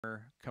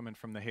coming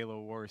from the Halo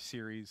Wars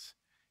series.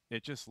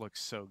 It just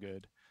looks so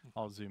good.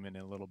 I'll zoom in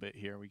a little bit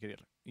here. We get an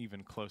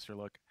even closer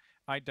look.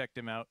 I decked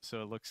him out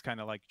so it looks kind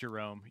of like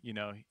Jerome. You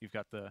know, you've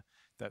got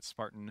that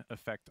Spartan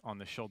effect on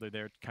the shoulder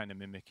there, kind of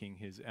mimicking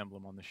his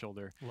emblem on the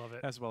shoulder, Love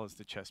it. as well as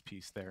the chest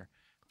piece there.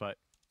 But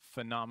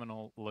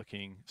phenomenal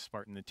looking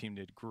Spartan. The team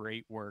did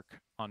great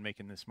work on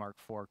making this Mark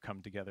IV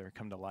come together,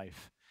 come to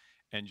life,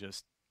 and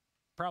just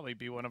probably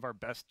be one of our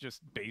best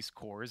just base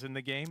cores in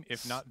the game,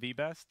 if not the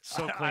best.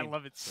 So I clean.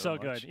 love it so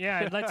much. Good.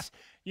 Yeah, and let's,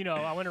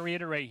 I want to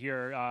reiterate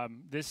here,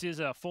 this is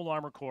a full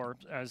armor core,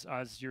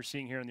 as you're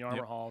seeing here in the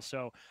armor hall.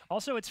 So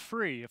also it's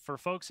free for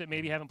folks that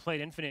maybe haven't played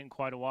Infinite in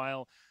quite a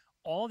while.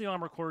 All the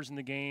armor cores in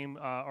the game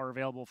are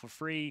available for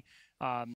free.